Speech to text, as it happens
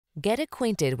Get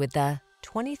acquainted with the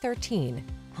 2013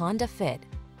 Honda Fit.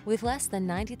 With less than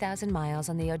 90,000 miles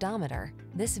on the odometer,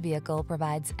 this vehicle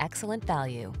provides excellent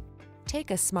value.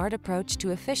 Take a smart approach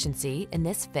to efficiency in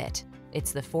this Fit.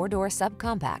 It's the four-door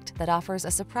subcompact that offers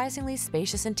a surprisingly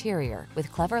spacious interior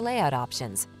with clever layout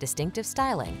options, distinctive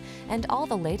styling, and all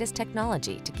the latest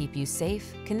technology to keep you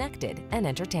safe, connected, and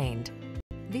entertained.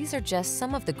 These are just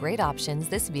some of the great options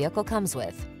this vehicle comes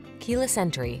with: keyless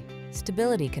entry,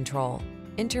 stability control,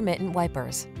 intermittent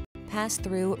wipers,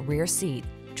 pass-through rear seat,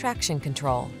 traction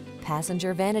control,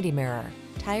 passenger vanity mirror,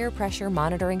 tire pressure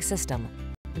monitoring system,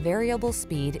 variable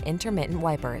speed intermittent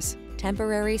wipers,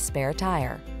 temporary spare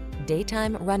tire,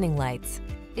 daytime running lights.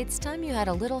 It's time you had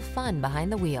a little fun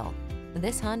behind the wheel.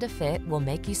 This Honda Fit will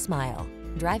make you smile.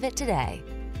 Drive it today.